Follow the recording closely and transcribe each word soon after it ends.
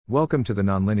Welcome to the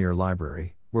Nonlinear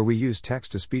Library, where we use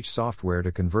text-to-speech software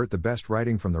to convert the best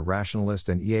writing from the rationalist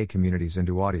and EA communities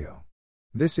into audio.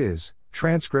 This is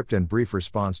Transcript and brief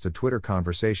response to Twitter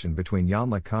conversation between Yann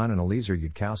LeCunn and Eliezer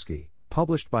Yudkowsky,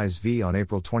 published by SV on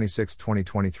April 26,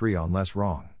 2023 on Less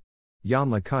Wrong. Yann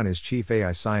LeCunn is chief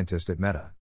AI scientist at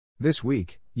Meta. This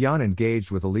week, Yann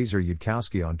engaged with Eliezer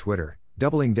Yudkowsky on Twitter,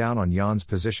 doubling down on Yann's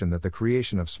position that the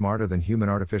creation of smarter-than-human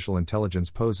artificial intelligence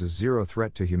poses zero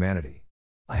threat to humanity.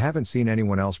 I haven't seen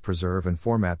anyone else preserve and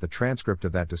format the transcript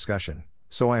of that discussion,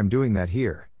 so I am doing that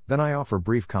here. Then I offer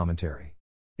brief commentary.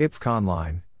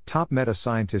 IPFConline, top meta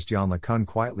scientist Yann LeCunn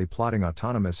quietly plotting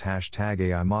autonomous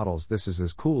 #AI models. This is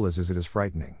as cool as it is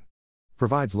frightening.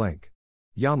 Provides link.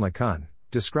 Yann LeCunn,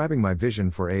 describing my vision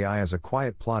for AI as a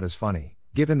quiet plot is funny,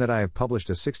 given that I have published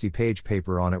a 60-page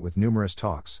paper on it with numerous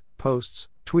talks, posts,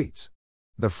 tweets.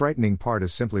 The frightening part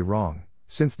is simply wrong,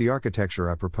 since the architecture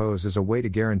I propose is a way to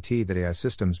guarantee that AI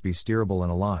systems be steerable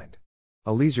and aligned.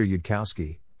 Eliezer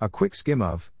Yudkowsky, a quick skim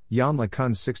of Yann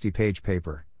LeCunn's 60-page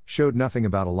paper, showed nothing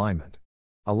about alignment.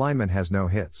 Alignment has no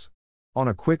hits. On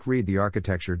a quick read, the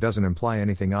architecture doesn't imply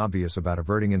anything obvious about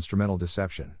averting instrumental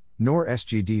deception, nor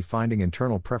SGD finding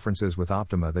internal preferences with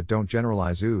optima that don't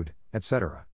generalize OOD,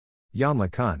 etc. Yann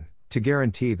LeCunn, to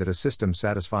guarantee that a system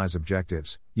satisfies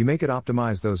objectives, you make it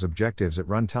optimize those objectives at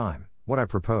runtime, what I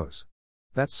propose.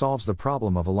 That solves the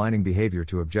problem of aligning behavior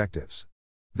to objectives.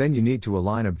 Then you need to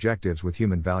align objectives with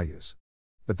human values.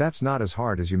 But that's not as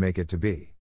hard as you make it to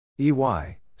be.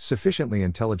 Sufficiently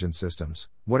intelligent systems,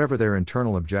 whatever their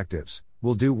internal objectives,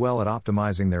 will do well at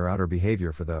optimizing their outer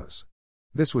behavior for those.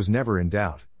 This was never in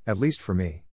doubt, at least for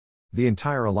me. The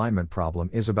entire alignment problem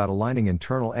is about aligning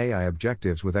internal AI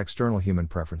objectives with external human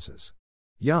preferences.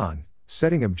 Yann,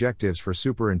 setting objectives for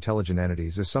super-intelligent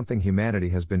entities is something humanity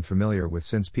has been familiar with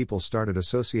since people started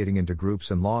associating into groups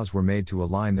and laws were made to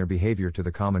align their behavior to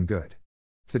the common good.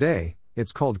 Today,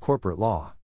 it's called corporate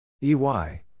law.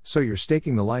 So you're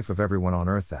staking the life of everyone on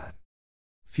Earth that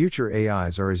future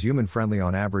AIs are as human-friendly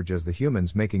on average as the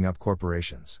humans making up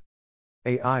corporations.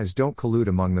 AIs don't collude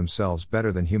among themselves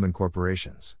better than human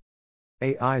corporations.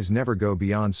 AIs never go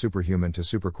beyond superhuman to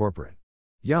supercorporate.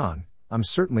 Yann, I'm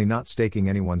certainly not staking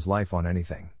anyone's life on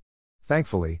anything.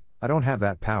 Thankfully, I don't have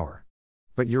that power.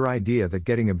 But your idea that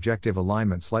getting objective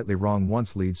alignment slightly wrong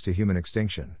once leads to human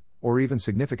extinction, or even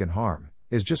significant harm,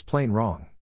 is just plain wrong.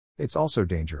 It's also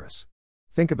dangerous.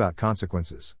 Think about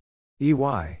consequences.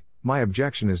 My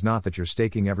objection is not that you're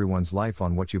staking everyone's life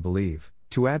on what you believe.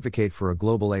 To advocate for a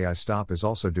global AI stop is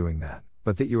also doing that,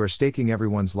 but that you are staking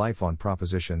everyone's life on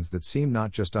propositions that seem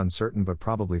not just uncertain but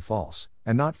probably false,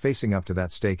 and not facing up to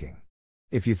that staking.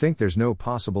 If you think there's no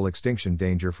possible extinction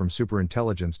danger from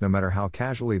superintelligence no matter how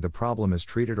casually the problem is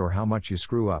treated or how much you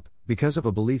screw up, because of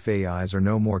a belief AIs are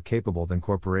no more capable than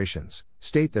corporations,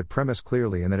 state that premise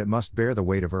clearly and that it must bear the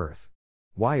weight of Earth.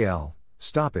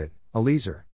 Stop it,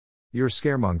 Eliezer. Your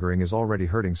scaremongering is already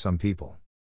hurting some people.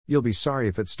 You'll be sorry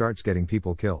if it starts getting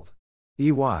people killed.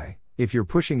 If you're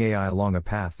pushing AI along a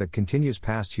path that continues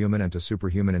past human and to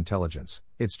superhuman intelligence,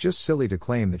 it's just silly to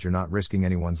claim that you're not risking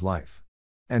anyone's life.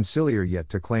 And sillier yet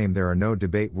to claim there are no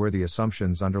debate-worthy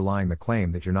assumptions underlying the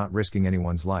claim that you're not risking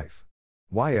anyone's life.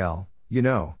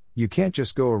 You can't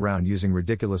just go around using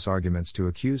ridiculous arguments to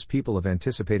accuse people of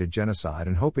anticipated genocide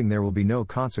and hoping there will be no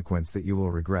consequence that you will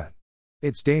regret.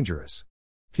 It's dangerous.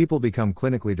 People become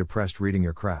clinically depressed reading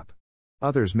your crap.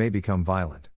 Others may become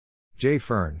violent. J.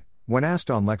 Fern, when asked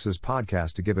on Lex's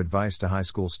podcast to give advice to high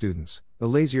school students,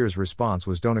 Eliezer's response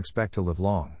was don't expect to live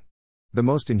long. The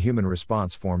most inhuman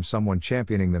response forms someone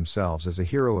championing themselves as a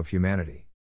hero of humanity.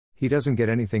 He doesn't get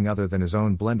anything other than his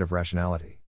own blend of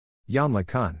rationality. Yann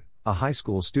LeCunn, a high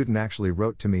school student, actually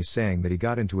wrote to me saying that he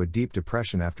got into a deep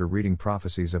depression after reading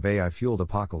prophecies of AI-fueled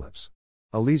apocalypse.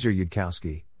 Eliezer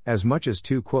Yudkowsky, as much as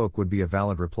tu quoque would be a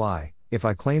valid reply, if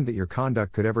I claimed that your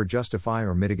conduct could ever justify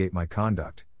or mitigate my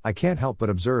conduct, I can't help but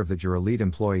observe that you're a lead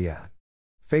employee at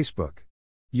Facebook.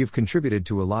 You've contributed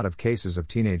to a lot of cases of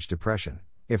teenage depression,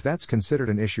 if that's considered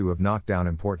an issue of knockdown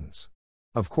importance.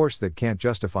 Of course that can't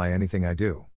justify anything I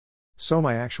do. So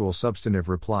my actual substantive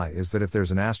reply is that if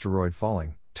there's an asteroid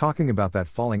falling, talking about that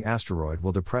falling asteroid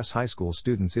will depress high school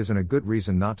students isn't a good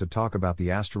reason not to talk about the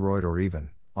asteroid or even,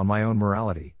 on my own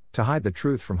morality, to hide the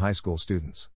truth from high school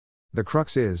students. The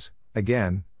crux is,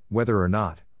 again, whether or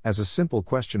not, as a simple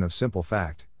question of simple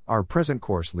fact, our present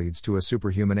course leads to a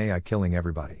superhuman AI killing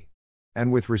everybody.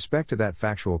 And with respect to that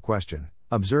factual question,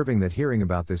 observing that hearing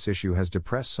about this issue has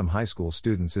depressed some high school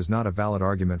students is not a valid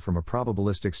argument from a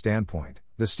probabilistic standpoint.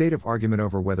 The state of argument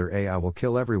over whether AI will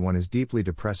kill everyone is deeply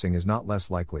depressing is not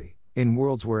less likely, in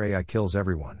worlds where AI kills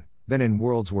everyone, than in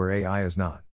worlds where AI is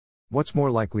not. What's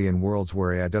more likely in worlds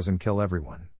where AI doesn't kill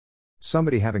everyone?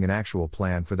 Somebody having an actual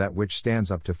plan for that which stands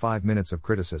up to 5 minutes of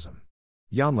criticism.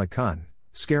 Yann LeCunn,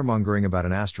 scaremongering about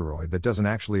an asteroid that doesn't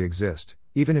actually exist,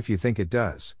 even if you think it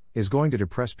does, is going to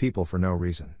depress people for no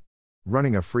reason.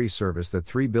 Running a free service that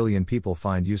 3 billion people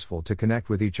find useful to connect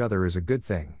with each other is a good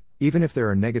thing, even if there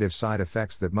are negative side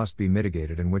effects that must be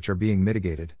mitigated and which are being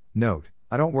mitigated. Note,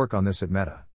 I don't work on this at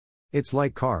Meta. It's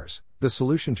like cars. The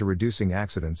solution to reducing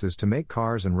accidents is to make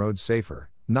cars and roads safer,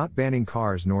 not banning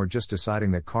cars nor just deciding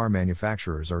that car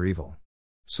manufacturers are evil.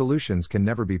 Solutions can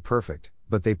never be perfect,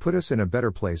 but they put us in a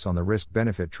better place on the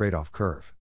risk-benefit trade-off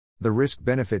curve. The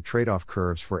risk-benefit trade-off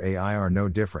curves for AI are no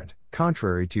different,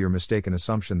 contrary to your mistaken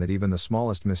assumption that even the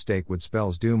smallest mistake would spell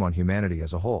doom on humanity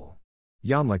as a whole.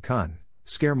 Yann LeCunn,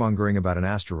 scaremongering about an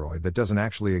asteroid that doesn't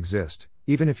actually exist,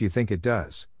 even if you think it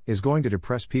does, is going to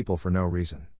depress people for no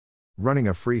reason. Running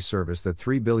a free service that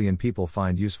 3 billion people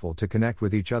find useful to connect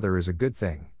with each other is a good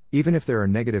thing, even if there are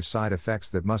negative side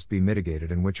effects that must be mitigated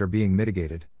and which are being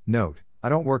mitigated. Note, I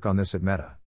don't work on this at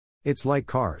Meta. It's like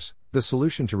cars. The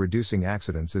solution to reducing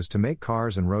accidents is to make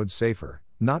cars and roads safer,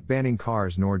 not banning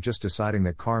cars nor just deciding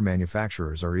that car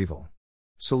manufacturers are evil.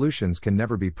 Solutions can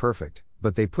never be perfect,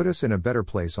 but they put us in a better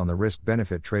place on the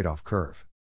risk-benefit trade-off curve.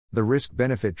 The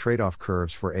risk-benefit trade-off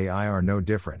curves for AI are no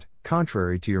different,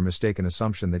 contrary to your mistaken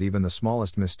assumption that even the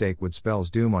smallest mistake would spell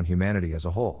doom on humanity as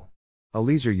a whole.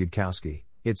 Eliezer Yudkowsky,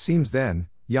 it seems then,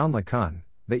 Yann LeCunn,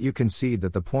 that you concede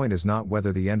that the point is not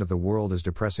whether the end of the world is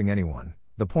depressing anyone,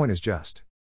 the point is just,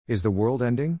 is the world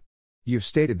ending? You've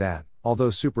stated that, although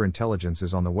superintelligence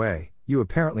is on the way, you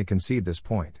apparently concede this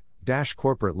point.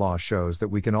 Corporate law shows that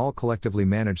we can all collectively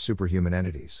manage superhuman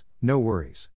entities, no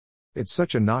worries. It's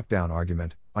such a knockdown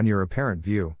argument, on your apparent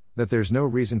view, that there's no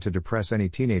reason to depress any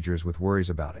teenagers with worries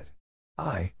about it.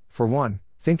 I, for one,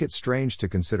 think it's strange to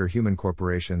consider human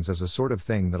corporations as a sort of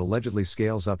thing that allegedly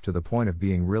scales up to the point of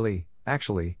being really,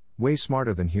 actually, way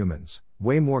smarter than humans,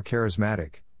 way more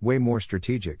charismatic, way more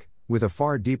strategic, with a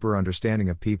far deeper understanding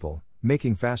of people,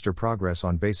 making faster progress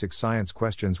on basic science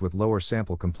questions with lower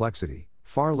sample complexity,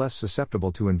 far less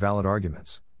susceptible to invalid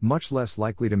arguments, much less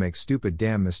likely to make stupid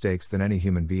damn mistakes than any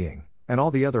human being, and all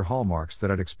the other hallmarks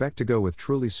that I'd expect to go with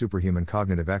truly superhuman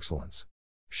cognitive excellence.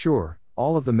 Sure,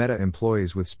 all of the Meta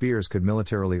employees with spears could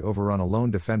militarily overrun a lone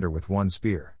defender with one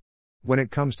spear. When it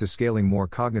comes to scaling more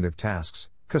cognitive tasks,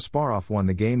 Kasparov won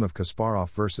the game of Kasparov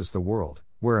versus the world,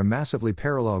 where a massively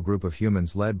parallel group of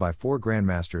humans led by 4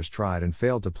 grandmasters tried and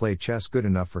failed to play chess good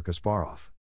enough for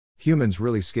Kasparov. Humans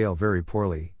really scale very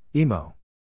poorly, emo.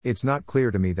 It's not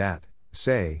clear to me that,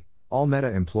 say, all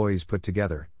Meta employees put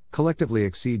together, collectively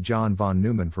exceed John von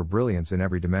Neumann for brilliance in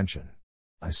every dimension.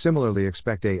 I similarly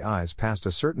expect AIs past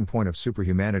a certain point of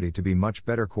superhumanity to be much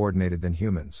better coordinated than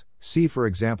humans. See for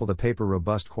example the paper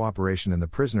Robust Cooperation in the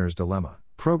Prisoner's Dilemma,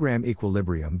 Program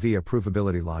Equilibrium via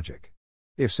Provability Logic.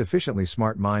 If sufficiently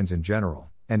smart minds in general,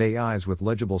 and AIs with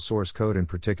legible source code in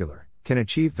particular, can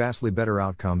achieve vastly better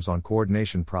outcomes on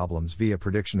coordination problems via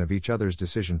prediction of each other's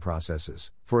decision processes.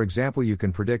 For example, you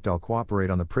can predict I'll cooperate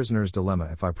on the prisoner's dilemma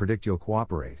if I predict you'll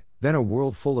cooperate. Then a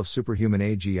world full of superhuman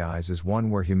AGIs is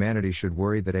one where humanity should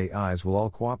worry that AIs will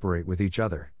all cooperate with each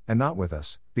other, and not with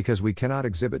us, because we cannot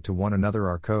exhibit to one another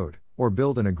our code, or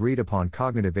build an agreed upon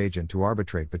cognitive agent to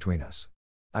arbitrate between us.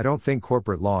 I don't think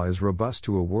corporate law is robust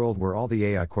to a world where all the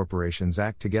AI corporations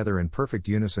act together in perfect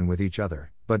unison with each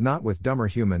other, but not with dumber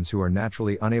humans who are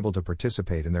naturally unable to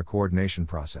participate in their coordination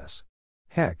process.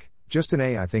 Heck, just an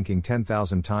AI thinking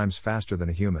 10,000 times faster than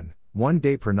a human, 1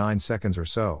 day per 9 seconds or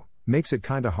so, makes it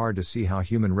kinda hard to see how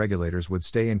human regulators would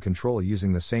stay in control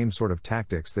using the same sort of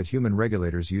tactics that human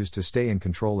regulators use to stay in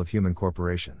control of human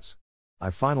corporations. I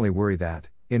finally worry that,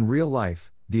 in real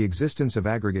life, the existence of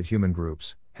aggregate human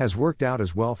groups has worked out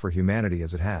as well for humanity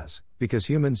as it has, because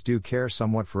humans do care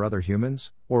somewhat for other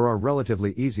humans, or are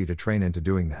relatively easy to train into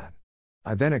doing that.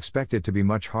 I then expect it to be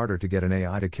much harder to get an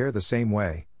AI to care the same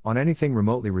way, on anything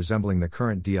remotely resembling the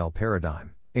current DL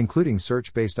paradigm, including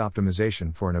search-based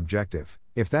optimization for an objective,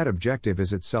 if that objective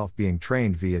is itself being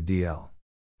trained via DL.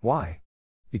 Why?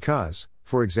 Because,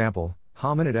 for example,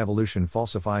 hominid evolution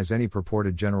falsifies any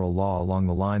purported general law along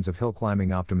the lines of hill climbing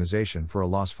optimization for a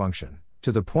loss function,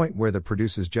 to the point where that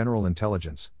produces general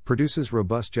intelligence, produces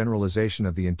robust generalization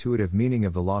of the intuitive meaning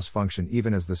of the loss function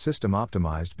even as the system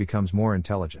optimized becomes more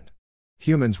intelligent.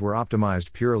 Humans were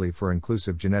optimized purely for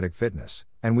inclusive genetic fitness,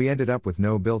 and we ended up with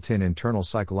no built-in internal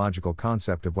psychological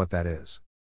concept of what that is.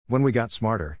 When we got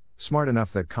smarter, smart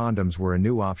enough that condoms were a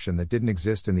new option that didn't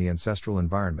exist in the ancestral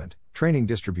environment, training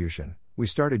distribution, we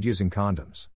started using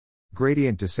condoms.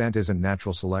 Gradient descent isn't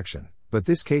natural selection, but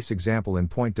this case example in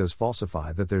point does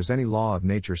falsify that there's any law of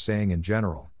nature saying in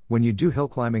general, When you do hill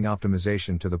climbing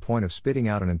optimization to the point of spitting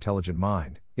out an intelligent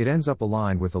mind, it ends up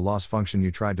aligned with the loss function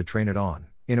you tried to train it on,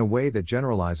 in a way that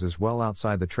generalizes well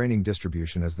outside the training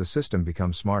distribution as the system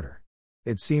becomes smarter.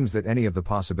 It seems that any of the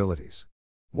possibilities.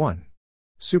 1.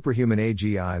 Superhuman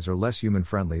AGIs are less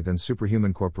human-friendly than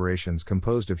superhuman corporations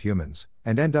composed of humans,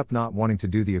 and end up not wanting to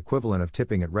do the equivalent of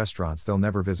tipping at restaurants they'll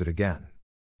never visit again.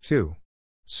 2.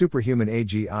 Superhuman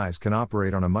AGIs can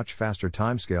operate on a much faster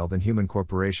timescale than human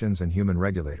corporations and human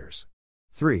regulators.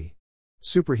 3.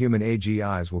 Superhuman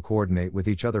AGIs will coordinate with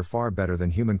each other far better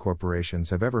than human corporations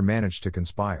have ever managed to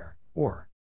conspire. Or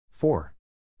 4.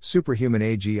 Superhuman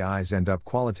AGIs end up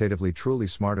qualitatively truly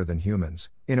smarter than humans,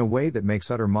 in a way that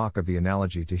makes utter mock of the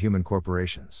analogy to human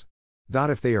corporations.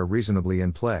 If they are reasonably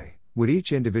in play, would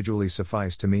each individually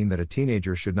suffice to mean that a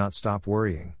teenager should not stop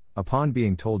worrying, upon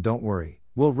being told don't worry,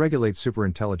 we'll regulate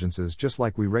superintelligences just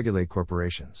like we regulate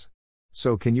corporations.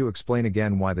 So can you explain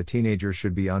again why the teenagers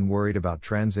should be unworried about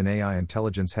trends in AI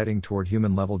intelligence heading toward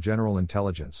human-level general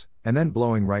intelligence, and then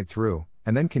blowing right through,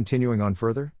 and then continuing on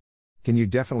further? Can you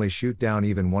definitely shoot down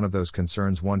even one of those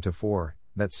concerns 1 to 4,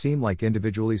 that seem like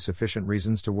individually sufficient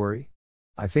reasons to worry?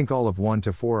 I think all of 1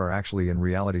 to 4 are actually in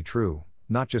reality true,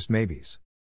 not just maybes.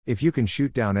 If you can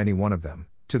shoot down any one of them,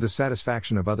 to the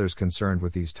satisfaction of others concerned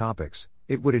with these topics,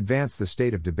 it would advance the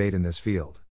state of debate in this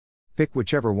field. Pick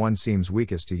whichever one seems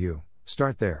weakest to you,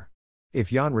 start there.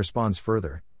 If Yann responds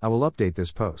further, I will update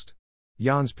this post.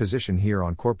 Yann's position here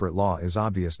on corporate law is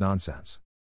obvious nonsense.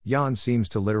 Yann seems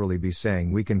to literally be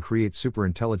saying we can create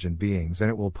superintelligent beings and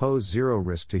it will pose zero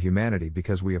risk to humanity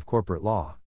because we have corporate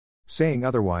law. Saying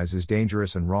otherwise is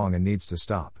dangerous and wrong and needs to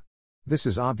stop. This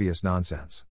is obvious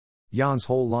nonsense. Yann's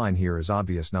whole line here is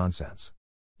obvious nonsense.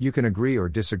 You can agree or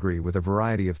disagree with a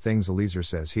variety of things Eliezer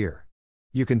says here.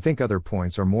 You can think other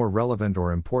points are more relevant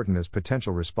or important as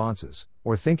potential responses,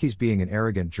 or think he's being an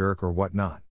arrogant jerk or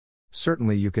whatnot.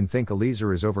 Certainly you can think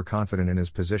Eliezer is overconfident in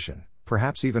his position,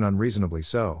 perhaps even unreasonably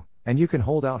so, and you can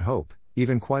hold out hope,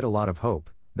 even quite a lot of hope,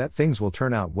 that things will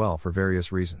turn out well for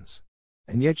various reasons.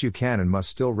 And yet you can and must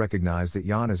still recognize that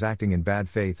Yann is acting in bad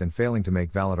faith and failing to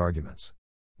make valid arguments.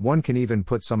 One can even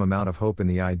put some amount of hope in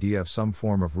the idea of some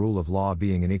form of rule of law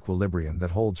being an equilibrium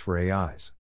that holds for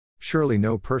AIs. Surely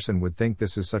no person would think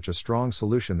this is such a strong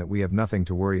solution that we have nothing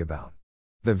to worry about.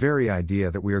 The very idea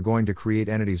that we are going to create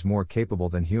entities more capable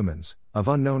than humans, of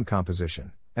unknown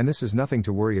composition, and this is nothing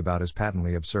to worry about is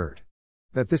patently absurd.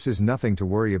 That this is nothing to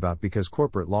worry about because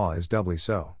corporate law is doubly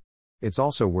so. It's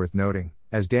also worth noting,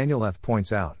 as Daniel F.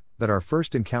 points out, that our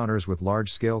first encounters with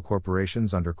large-scale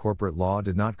corporations under corporate law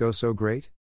did not go so great.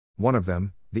 One of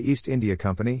them, the East India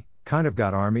Company, kind of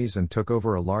got armies and took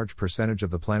over a large percentage of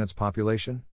the planet's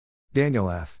population. Daniel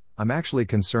F., I'm actually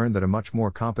concerned that a much more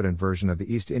competent version of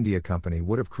the East India Company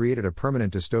would have created a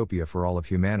permanent dystopia for all of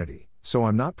humanity, so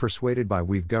I'm not persuaded by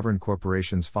we've governed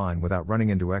corporations fine without running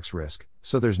into X risk,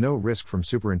 so there's no risk from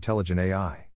superintelligent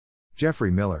AI. Jeffrey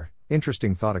Miller,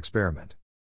 interesting thought experiment.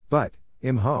 But,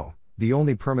 imho, the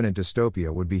only permanent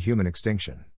dystopia would be human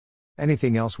extinction.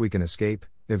 Anything else we can escape,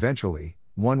 eventually,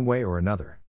 one way or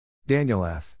another. Daniel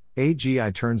F.,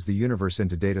 AGI turns the universe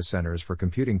into data centers for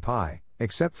computing pi,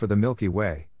 except for the Milky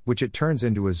Way, which it turns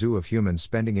into a zoo of humans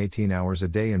spending 18 hours a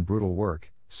day in brutal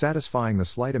work, satisfying the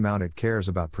slight amount it cares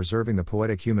about preserving the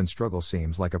poetic human struggle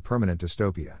seems like a permanent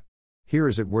dystopia. Here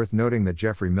is it worth noting that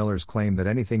Jeffrey Miller's claim that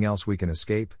anything else we can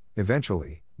escape,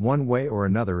 eventually, one way or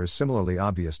another is similarly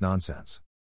obvious nonsense.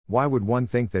 Why would one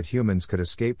think that humans could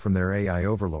escape from their AI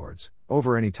overlords,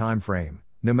 over any time frame,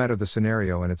 no matter the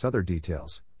scenario and its other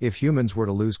details, if humans were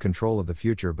to lose control of the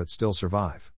future but still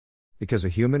survive? Because a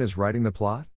human is writing the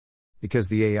plot? Because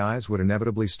the AIs would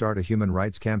inevitably start a human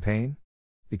rights campaign?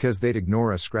 Because they'd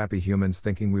ignore us scrappy humans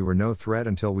thinking we were no threat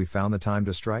until we found the time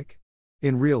to strike?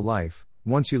 In real life,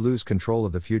 once you lose control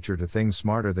of the future to things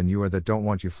smarter than you or that don't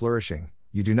want you flourishing,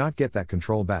 you do not get that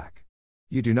control back.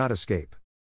 You do not escape.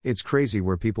 It's crazy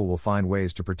where people will find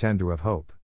ways to pretend to have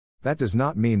hope. That does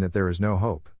not mean that there is no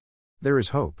hope. There is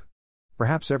hope.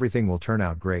 Perhaps everything will turn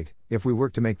out great, if we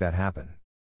work to make that happen.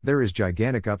 There is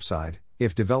gigantic upside,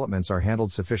 if developments are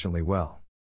handled sufficiently well.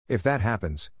 If that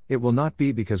happens, it will not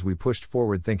be because we pushed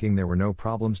forward thinking there were no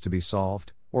problems to be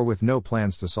solved, or with no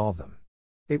plans to solve them.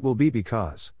 It will be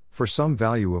because, for some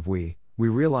value of we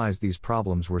realized these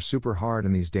problems were super hard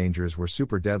and these dangers were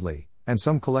super deadly, and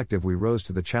some collective we rose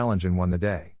to the challenge and won the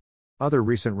day. Other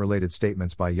recent related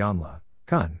statements by Yann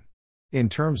LeCunn. In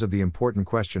terms of the important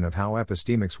question of how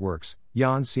epistemics works,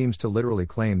 Yann seems to literally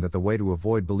claim that the way to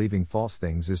avoid believing false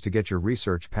things is to get your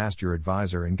research past your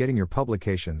advisor and getting your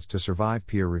publications to survive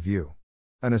peer review.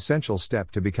 An essential step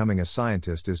to becoming a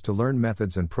scientist is to learn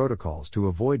methods and protocols to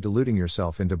avoid deluding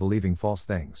yourself into believing false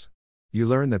things. You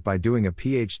learn that by doing a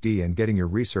PhD and getting your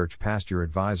research past your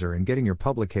advisor and getting your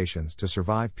publications to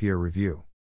survive peer review.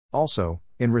 Also,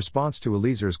 in response to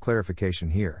Eliezer's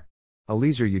clarification here.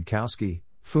 Eliezer Yudkowsky,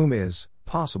 FUM is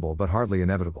possible but hardly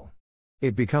inevitable.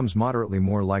 It becomes moderately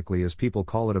more likely as people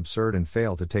call it absurd and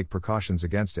fail to take precautions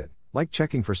against it, like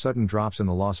checking for sudden drops in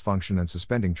the loss function and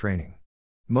suspending training.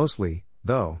 Mostly,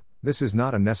 though, this is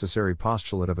not a necessary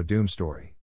postulate of a doom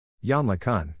story. Yann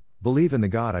LeCunn, believe in the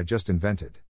God I just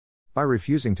invented. By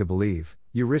refusing to believe,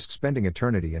 you risk spending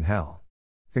eternity in hell.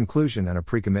 Conclusion and a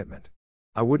pre-commitment.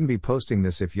 I wouldn't be posting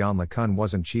this if Yann LeCunn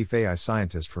wasn't chief AI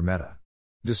scientist for Meta.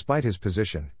 Despite his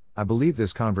position, I believe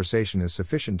this conversation is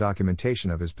sufficient documentation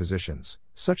of his positions,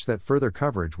 such that further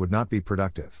coverage would not be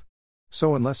productive.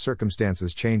 So unless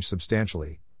circumstances change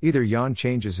substantially, either Yann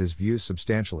changes his views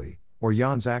substantially, or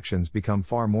Yann's actions become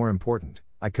far more important,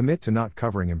 I commit to not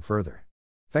covering him further.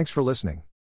 Thanks for listening.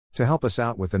 To help us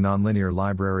out with the Nonlinear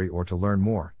Library or to learn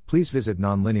more, please visit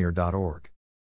nonlinear.org.